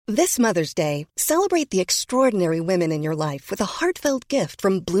This Mother's Day, celebrate the extraordinary women in your life with a heartfelt gift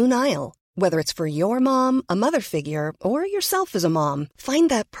from Blue Nile. Whether it's for your mom, a mother figure, or yourself as a mom, find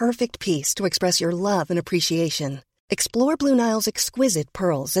that perfect piece to express your love and appreciation. Explore Blue Nile's exquisite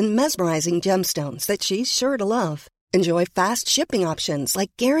pearls and mesmerizing gemstones that she's sure to love. Enjoy fast shipping options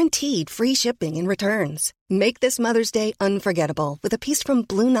like guaranteed free shipping and returns. Make this Mother's Day unforgettable with a piece from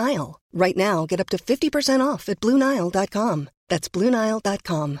Blue Nile. Right now, get up to 50% off at BlueNile.com. That's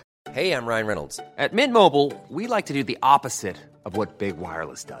BlueNile.com. Hey, I'm Ryan Reynolds. At Mint Mobile, we like to do the opposite of what Big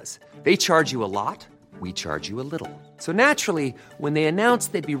Wireless does. They charge you a lot, we charge you a little. So naturally, when they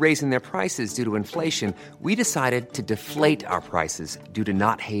announced they'd be raising their prices due to inflation, we decided to deflate our prices due to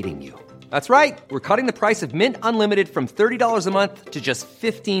not hating you. That's right. We're cutting the price of Mint Unlimited from $30 a month to just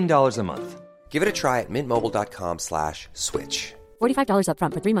 $15 a month. Give it a try at mintmobile.com/switch. $45 up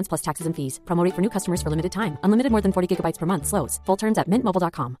front for 3 months plus taxes and fees. Promo rate for new customers for limited time. Unlimited more than 40 gigabytes per month. Slows full terms at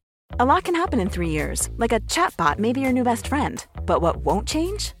mintmobile.com. A lot can happen in 3 years, like a chatbot may be your new best friend. But what won't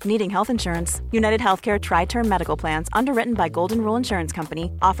change? Needing health insurance. United Healthcare Tri-Term Medical Plans, underwritten by Golden Rule Insurance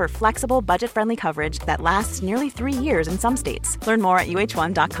Company, offer flexible, budget-friendly coverage that lasts nearly 3 years in some states. Learn more at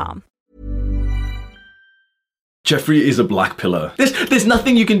uh1.com. Jeffrey is a black pillar. There's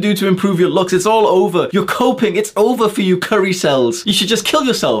nothing you can do to improve your looks. It's all over. You're coping. It's over for you, curry cells. You should just kill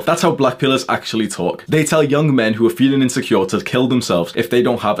yourself. That's how black pillars actually talk. They tell young men who are feeling insecure to kill themselves if they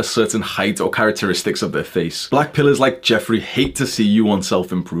don't have a certain height or characteristics of their face. Black pillars like Jeffrey hate to see you on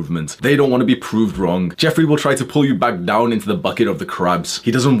self-improvement. They don't want to be proved wrong. Jeffrey will try to pull you back down into the bucket of the crabs. He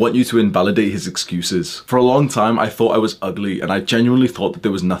doesn't want you to invalidate his excuses. For a long time, I thought I was ugly, and I genuinely thought that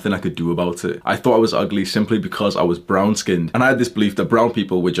there was nothing I could do about it. I thought I was ugly simply because I was brown skinned, and I had this belief that brown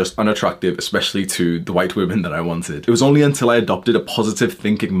people were just unattractive, especially to the white women that I wanted. It was only until I adopted a positive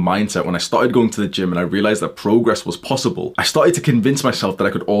thinking mindset when I started going to the gym and I realized that progress was possible. I started to convince myself that I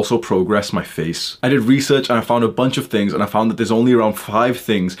could also progress my face. I did research and I found a bunch of things, and I found that there's only around 5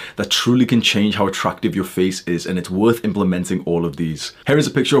 things that truly can change how attractive your face is, and it's worth implementing all of these. Here is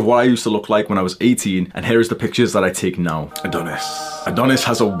a picture of what I used to look like when I was 18, and here is the pictures that I take now. Adonis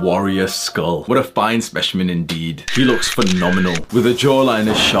has a warrior skull. What a fine specimen indeed. He looks phenomenal, with a jawline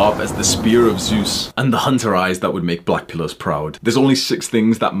as sharp as the spear of Zeus, and the hunter eyes that would make black pillars proud. There's only 6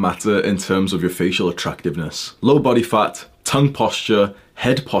 things that matter in terms of your facial attractiveness: low body fat, tongue posture,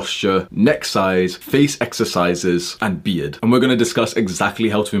 head posture, neck size, face exercises, and beard. And we're going to discuss exactly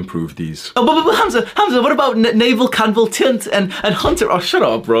how to improve these. Oh, but Hamza, what about navel, canval, tint, and hunter? Oh, shut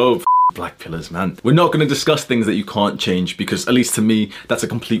up, bro. Black pillars, man. We're not going to discuss things that you can't change because, at least to me, that's a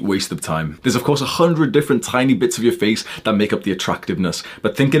complete waste of time. There's of course 100 different tiny bits of your face that make up the attractiveness,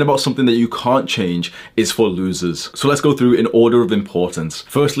 but thinking about something that you can't change is for losers. So let's go through in order of importance.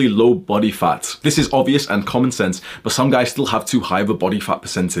 Firstly, low body fat. This is obvious and common sense, but some guys still have too high of a body fat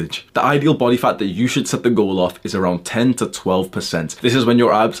percentage. The ideal body fat that you should set the goal off is around 10 to 12%. This is when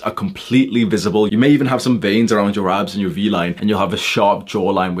your abs are completely visible. You may even have some veins around your abs and your V-line, and you'll have a sharp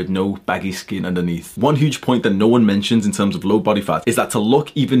jawline with no baggy skin underneath. One huge point that no one mentions in terms of low body fat is that to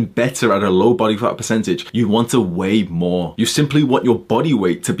look even better at a low body fat percentage, you want to weigh more. You simply want your body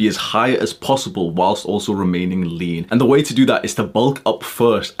weight to be as high as possible whilst also remaining lean. And the way to do that is to bulk up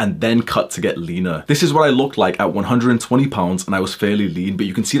first and then cut to get leaner. This is what I looked like at 120 pounds and I was fairly lean, but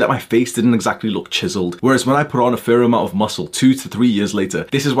you can see that my face didn't exactly look chiseled. Whereas when I put on a fair amount of muscle 2 to 3 years later,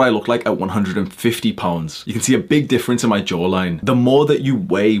 this is what I look like at 150 pounds. You can see a big difference in my jawline. The more that you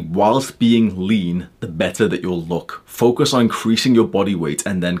weigh whilst being lean, the better that you'll look. Focus on increasing your body weight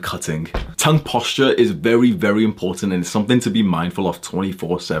and then cutting. Tongue posture is very, very important, and it's something to be mindful of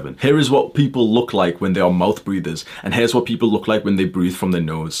 24/7. Here is what people look like when they are mouth breathers, and here's what people look like when they breathe from their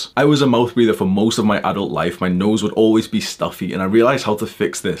nose. I was a mouth breather for most of my adult life. My nose would always be stuffy, and I realized how to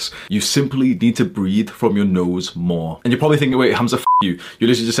fix this. You simply need to breathe from your nose more. And you're probably thinking, wait, Hamza, you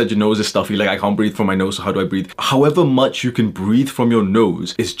literally just said your nose is stuffy, like I can't breathe from my nose, so how do I breathe? However much you can breathe from your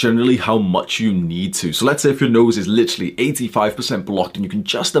nose is generally how much you need to. So let's say if your nose is literally 85% blocked and you can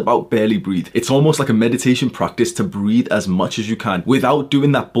just about barely breathe, it's almost like a meditation practice to breathe as much as you can without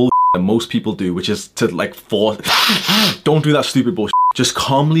doing that bullshit that most people do, which is to like force. Don't do that stupid bullshit. Just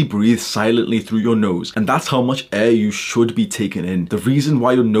calmly breathe silently through your nose, and that's how much air you should be taking in. The reason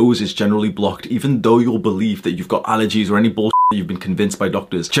why your nose is generally blocked, even though you'll believe that you've got allergies or any bullshit you've been convinced by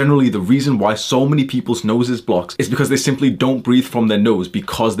doctors. Generally, the reason why so many people's noses blocks is because they simply don't breathe from their nose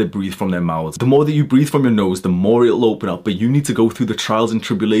because they breathe from their mouths. The more that you breathe from your nose, the more it'll open up, but you need to go through the trials and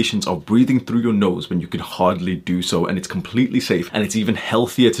tribulations of breathing through your nose when you can hardly do so, and it's completely safe, and it's even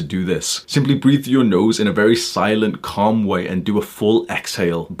healthier to do this. Simply breathe through your nose in a very silent, calm way and do a full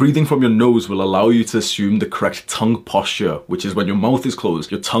exhale. Breathing from your nose will allow you to assume the correct tongue posture, which is when your mouth is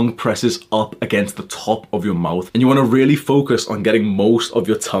closed, your tongue presses up against the top of your mouth, and you want to really focus on getting most of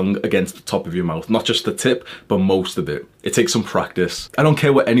your tongue against the top of your mouth, not just the tip, but most of it. It takes some practice. I don't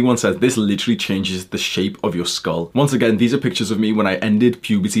care what anyone says, this literally changes the shape of your skull. Once again, these are pictures of me when I ended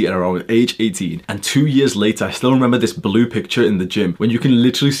puberty at around age 18, and 2 years later, I still remember this blue picture in the gym when you can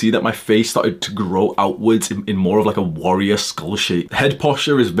literally see that my face started to grow outwards in more of like a warrior skull shape. Head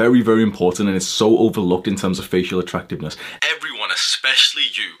posture is very, very important, and it's so overlooked in terms of facial attractiveness. Everyone, especially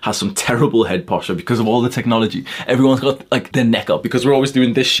you, has some terrible head posture because of all the technology. Everyone's got like their neck up because we're always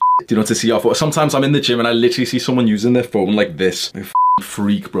doing this shit, you know, to see our photo. Sometimes I'm in the gym and I literally see someone using their phone like this. Like,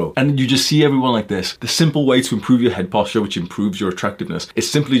 freak, bro. And you just see everyone like this. The simple way to improve your head posture, which improves your attractiveness, is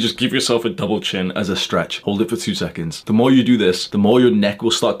simply just give yourself a double chin as a stretch. Hold it for 2 seconds. The more you do this, the more your neck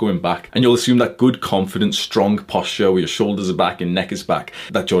will start going back, and you'll assume that good, confident, strong posture where your shoulders are back and neck is back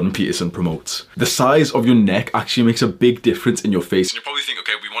that Jordan Peterson promotes. The size of your neck actually makes a big difference in your face. And you probably think,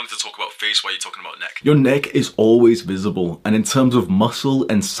 okay, we wanted to talk about face, why are you talking about neck? Your neck is always visible, and in terms of muscle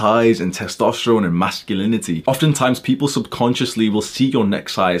and size and testosterone and masculinity, oftentimes people subconsciously will see your neck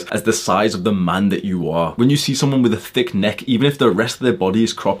size as the size of the man that you are. When you see someone with a thick neck, even if the rest of their body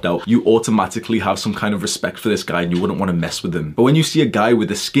is cropped out, you automatically have some kind of respect for this guy and you wouldn't want to mess with him. But when you see a guy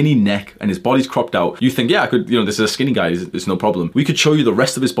with a skinny neck and his body's cropped out, you think, yeah, I could, you know, this is a skinny guy, it's no problem. We could show you the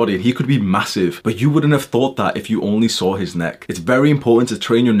rest of his body and he could be massive, but you wouldn't have thought that if you only saw his neck. It's very important to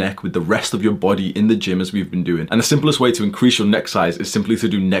train your neck with the rest of your body in the gym as we've been doing. And the simplest way to increase your neck size is simply to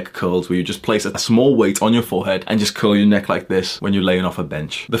do neck curls, where you just place a small weight on your forehead and just curl your neck like this when you're laying off a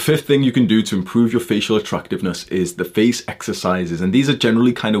bench. The fifth thing you can do to improve your facial attractiveness is the face exercises, and these are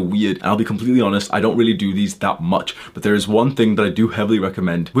generally kind of weird, and I'll be completely honest, I don't really do these that much, but there is one thing that I do heavily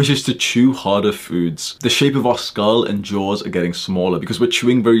recommend, which is to chew harder foods. The shape of our skull and jaws are getting smaller because we're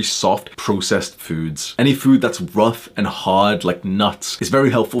chewing very soft, processed foods. Any food that's rough and hard, like nuts, is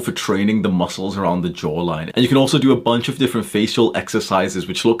very helpful for training the muscles around the jawline. And you can also do a bunch of different facial exercises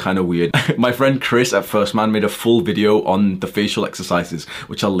which look kind of weird. My friend Chris at First Man made a full video on the facial exercises,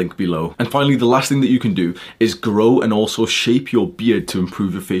 which I'll link below. And finally, the last thing that you can do is grow and also shape your beard to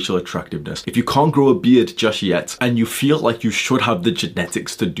improve your facial attractiveness. If you can't grow a beard just yet, and you feel like you should have the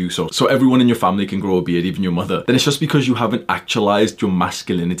genetics to do so everyone in your family can grow a beard, even your mother, then it's just because you haven't actualized your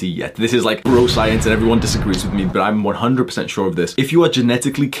masculinity yet. This is like bro science and everyone disagrees with me, but I'm 100% sure of this. If you are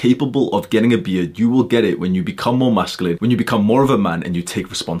genetically capable of getting a beard, you will get it when you become more masculine, when you become more of a man and you take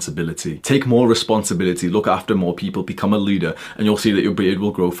responsibility. Take more responsibility, look after more people, become a leader, and you'll see that your beard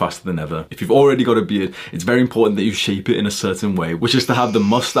will grow faster than ever. If you've already got a beard, it's very important that you shape it in a certain way, which is to have the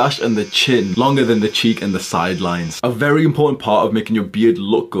mustache and the chin longer than the cheek and the sidelines. A very important part of making your beard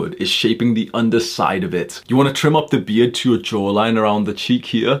look good is shaping the underside of it. You want to trim up the beard to your jawline around the cheek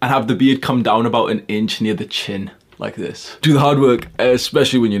here and have the beard come down about an inch near the chin, like this. Do the hard work,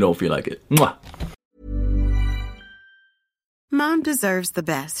 especially when you don't feel like it. Mwah. Mom deserves the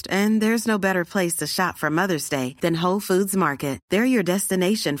best, and there's no better place to shop for Mother's Day than Whole Foods Market. They're your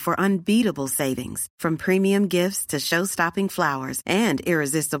destination for unbeatable savings, from premium gifts to show-stopping flowers and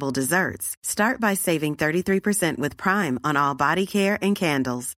irresistible desserts. Start by saving 33% with Prime on all body care and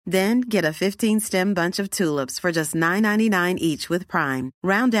candles. Then get a 15-stem bunch of tulips for just $9.99 each with Prime.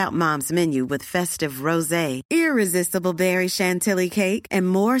 Round out Mom's menu with festive rosé, irresistible berry chantilly cake, and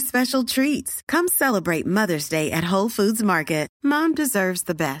more special treats. Come celebrate Mother's Day at Whole Foods Market. Mom deserves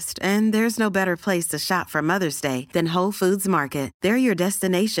the best, and there's no better place to shop for Mother's Day than Whole Foods Market. They're your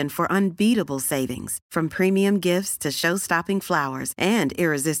destination for unbeatable savings, from premium gifts to show-stopping flowers and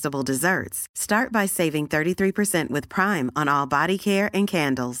irresistible desserts. Start by saving 33% with Prime on all body care and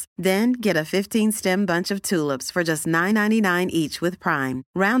candles. Then get a 15-stem bunch of tulips for just $9.99 each with Prime.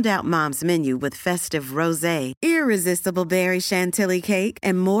 Round out Mom's menu with festive rosé, irresistible berry chantilly cake,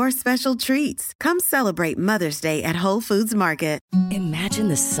 and more special treats. Come celebrate Mother's Day at Whole Foods Market. Imagine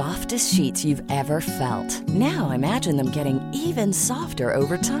the softest sheets you've ever felt. Now imagine them getting even softer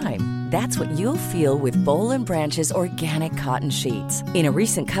over time. That's what you'll feel with Bowl & Branch's organic cotton sheets. In a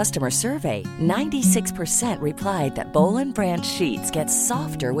recent customer survey, 96% replied that Bowl & Branch sheets get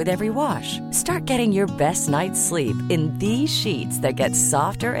softer with every wash. Start getting your best night's sleep in these sheets that get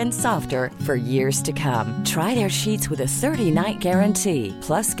softer and softer for years to come. Try their sheets with a 30-night guarantee.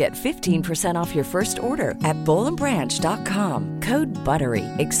 Plus, get 15% off your first order at bowlandbranch.com. Code BUTTERY.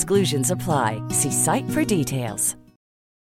 Exclusions apply. See site for details.